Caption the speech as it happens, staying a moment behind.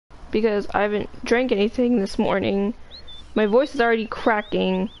because I haven't drank anything this morning. My voice is already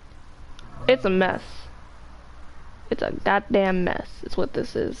cracking. It's a mess. It's a goddamn mess, is what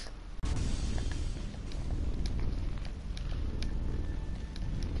this is.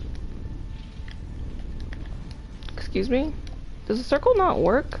 Excuse me? Does the circle not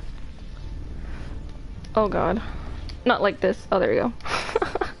work? Oh god. Not like this. Oh, there you go.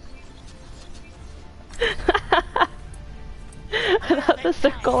 I thought the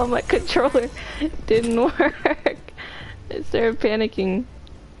circle on my controller didn't work. I started panicking.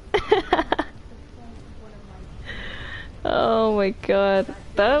 Oh my god.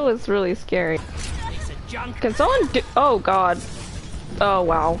 That was really scary. Can someone do— oh god. Oh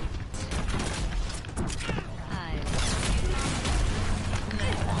wow.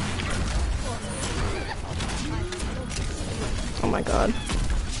 Oh my god.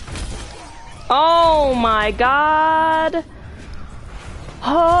 Oh my god!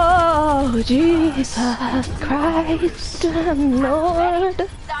 Oh, Jesus Christ, Lord.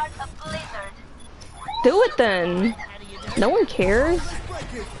 Do it then. No one cares.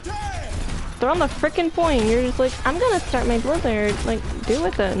 They're on the frickin' point. You're just like, I'm gonna start my blizzard. Like, do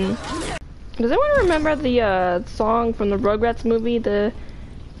it then. Does anyone remember the song from the Rugrats movie? The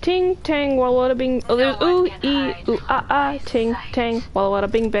ting tang walla walla bing. Oh, there's ooh ee ooh ah ah ting tang walla walla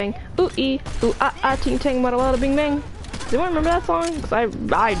bing bang. Ooh ee ooh ah ah ting tang walla walla bing bang. Does anyone remember that song? Because I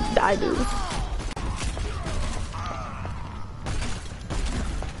do.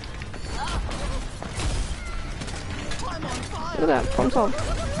 Look at that, problem solved.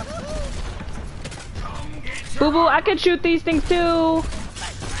 Boo boo, I can shoot these things too.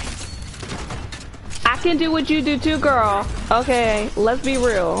 I can do what you do too, girl. Okay, let's be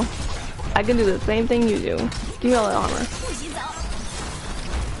real. I can do the same thing you do. Give me all that armor.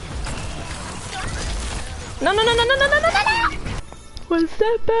 No, no, no, no, no, no, no, no, no! One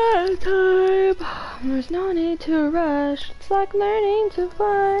step at a time. There's no need to rush. It's like learning to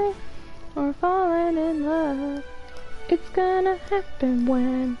fly or falling in love. It's gonna happen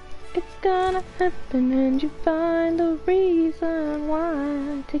when it's gonna happen, and you find the reason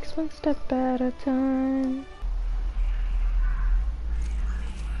why. It takes one step at a time.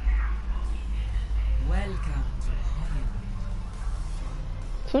 Welcome.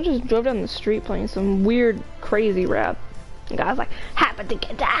 Someone just drove down the street playing some weird, crazy rap. The guy's like, it's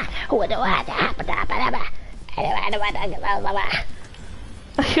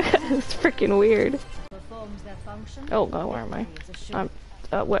freaking weird. Oh god, where am I?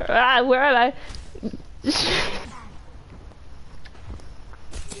 Where am I?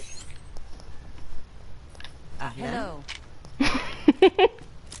 Hello.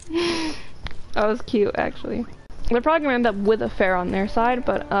 That was cute, actually. They're probably gonna end up with a Pharah on their side,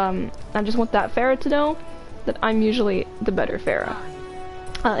 but I just want that Pharah to know that I'm usually the better Pharah.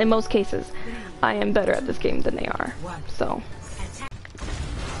 In most cases, I am better at this game than they are. So.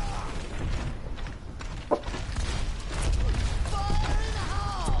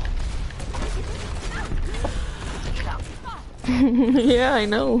 Yeah, I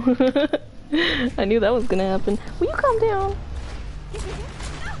know. I knew that was gonna happen. Will you calm down?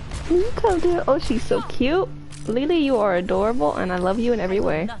 Will you calm down? Oh, she's so cute. Lily, you are adorable, and I love you in every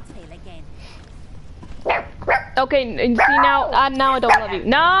way. Okay, and see now, now I don't love you.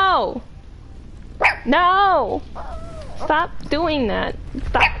 No! No! Stop doing that.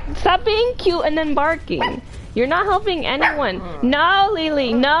 Stop being cute and then barking. You're not helping anyone. No,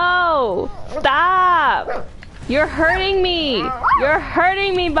 Lily, no! Stop! You're hurting me! You're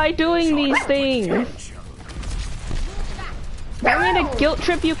hurting me by doing these things! I'm gonna guilt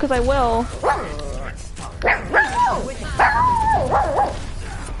trip you because I will.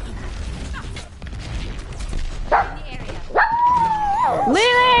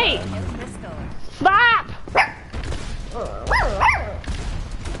 Lily! Stop!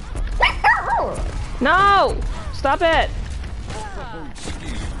 No! Stop it!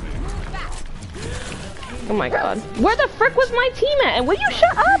 Oh my god. Where the frick was my team at? And will you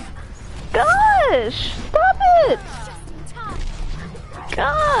shut up? Gosh! Stop it!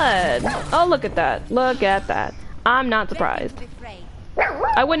 God! Oh, look at that. Look at that. I'm not surprised.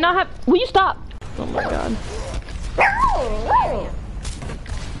 I would not have— will you stop? Oh my god.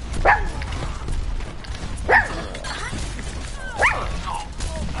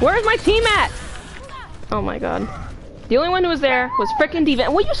 Where's my team at? Oh my god. The only one who was there was frickin'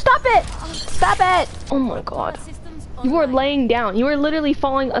 Diva. Will you stop it? Stop it! Oh my god. You are laying down. You are literally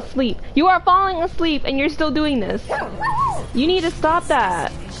falling asleep. You are falling asleep and you're still doing this. You need to stop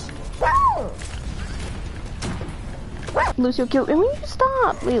that. Lucio killed— and will you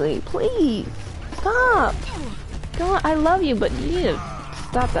stop, Lily? Please. Stop. God, I love you, but you need to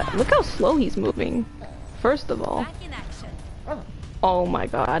Stop that. Look how slow he's moving. First of all. Oh my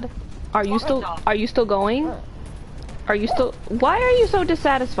god. Are you still going? Are you still Why are you so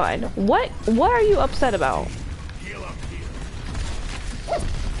dissatisfied? What are you upset about?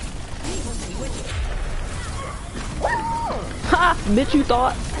 Ha! Bitch, you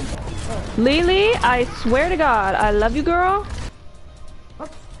thought. Lily, I swear to God, I love you, girl.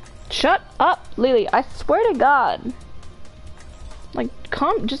 Shut up, Lily. I swear to God. Like,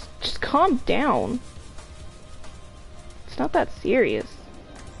 just calm down. It's not that serious.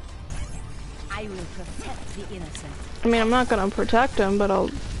 I will protect the innocent. I mean, I'm not gonna protect him, but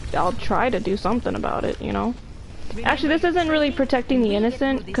I'll try to do something about it, you know? Actually, this isn't really protecting the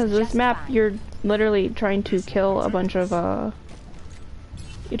innocent, because this map, you're literally trying to kill a bunch of,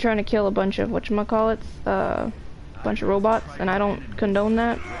 you're trying to kill a bunch of, whatchamacallits, bunch of robots, and I don't condone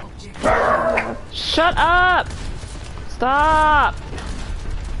that. Shut up! Stop!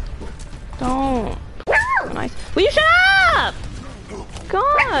 Don't. Nice. Will you shut up?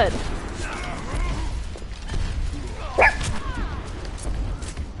 God!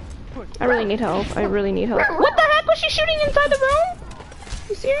 I really need help. I really need help. What the heck was she shooting inside the room?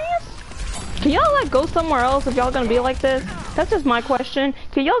 You serious? Can y'all like go somewhere else if y'all gonna be like this? That's just my question.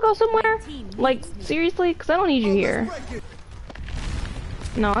 Can y'all go somewhere? Like seriously? Cause I don't need you here.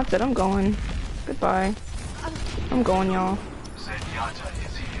 No, that's it. I'm going. Goodbye. I'm going, y'all.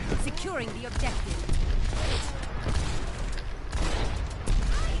 Securing the objective.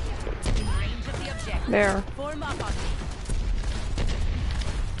 In range of the objective. There. Form up on me.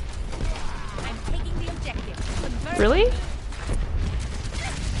 I'm taking the objective. Convert. Really?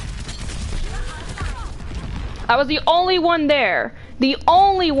 I was the only one there. The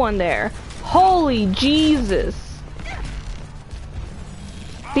only one there. Holy Jesus.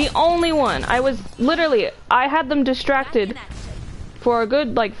 The only one. I was literally, I had them distracted for a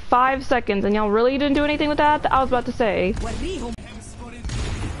good like 5 seconds, and y'all really didn't do anything with that? I was about to say.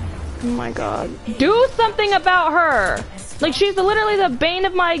 Oh my god. Do something about her! Like, she's literally the bane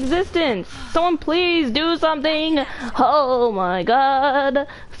of my existence! Someone please do something! Oh my god.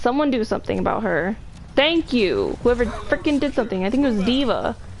 Someone do something about her. Thank you! Whoever frickin' did something. I think it was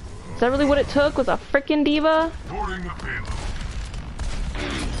Diva. Is that really what it took? Was a frickin' Diva?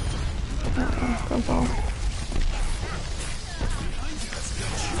 Don't fall.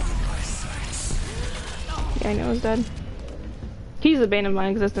 Yeah, I know he's dead. He's the bane of my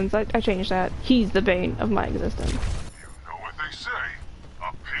existence. I changed that. He's the bane of my existence. You know what they say.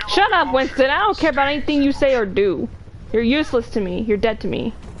 Shut up, Winston. I don't care about anything you say or do. You're useless to me. You're dead to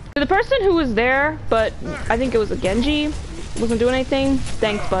me. The person who was there, but I think it was a Genji, wasn't doing anything.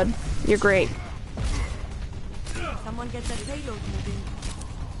 Thanks, bud. You're great. Someone get that payload moving.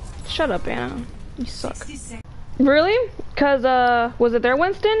 Shut up, Anna. You suck. Really? Cause, was it there,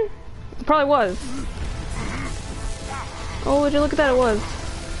 Winston? It probably was. Oh, would you look at that? It was.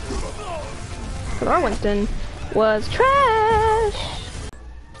 But our Winston was trash.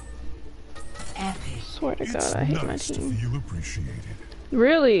 Swear to God, I hate my team.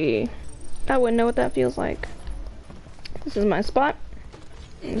 Really? I wouldn't know what that feels like. This is my spot.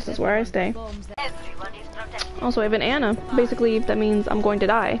 And this is where I stay. Also, I have an Anna. Basically, that means I'm going to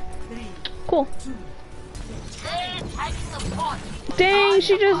die. Cool. Dang,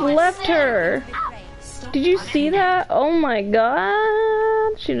 she just left her. Did you see that? Oh my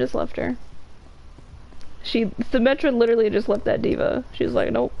god. She just left her. Symmetra literally just left that diva. She was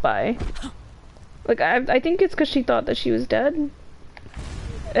like, nope, bye. Like, I think it's because she thought that she was dead.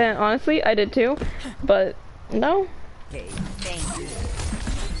 And honestly, I did too. But, no. Okay, thank you.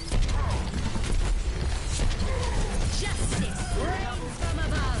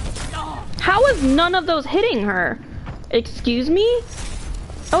 How is none of those hitting her? Excuse me?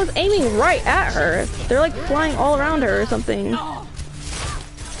 I was aiming right at her. They're like flying all around her or something.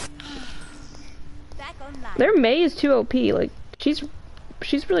 Their Mei is too OP. Like, she's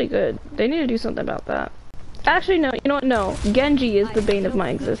really good. They need to do something about that. Actually, no. You know what? No. Genji is the bane of my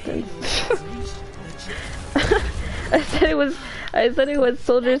existence. I said it was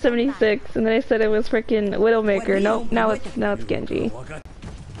Soldier 76, and then I said it was freaking Widowmaker. Nope. Now it's Genji.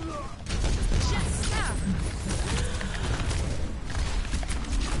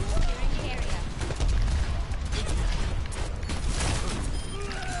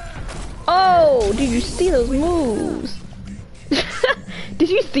 Oh, did you see those moves? Did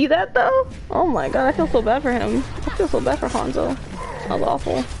you see that though? Oh my god, I feel so bad for him. I feel so bad for Hanzo. That was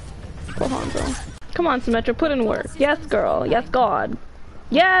awful. Poor Hanzo. Come on, Symmetra, put in work. Yes, girl. Yes, God.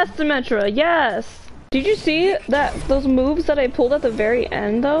 Yes, Symmetra. Yes. Did you see those moves that I pulled at the very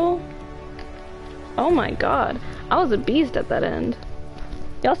end though? Oh my god. I was a beast at that end.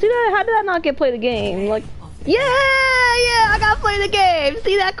 Y'all see that? How did I not get play the game? Like, yeah, I got play the game.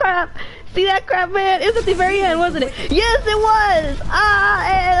 See that crap? See that crap, man? It was at the very end, wasn't it? Yes, it was. Ah,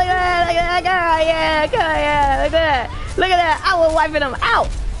 yeah, look at that, yeah, look at that. Look at that. I was wiping them out.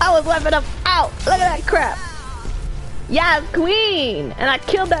 Look at that crap. Yes, queen. And I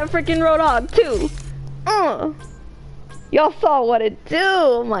killed that freaking roadhog too. Y'all saw what it do.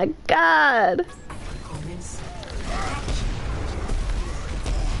 Oh my god.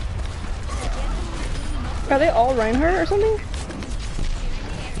 Are they all Reinhardt or something?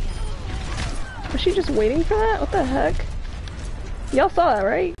 Was she just waiting for that? What the heck? Y'all saw that,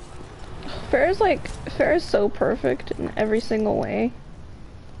 right? Pharah's so perfect in every single way.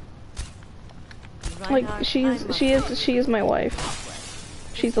 Like, she is my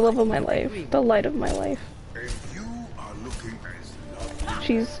wife. She's the love of my life. The light of my life.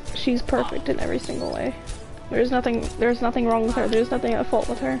 She's perfect in every single way. There's nothing wrong with her. There's nothing at fault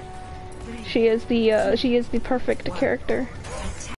with her. She is the perfect character.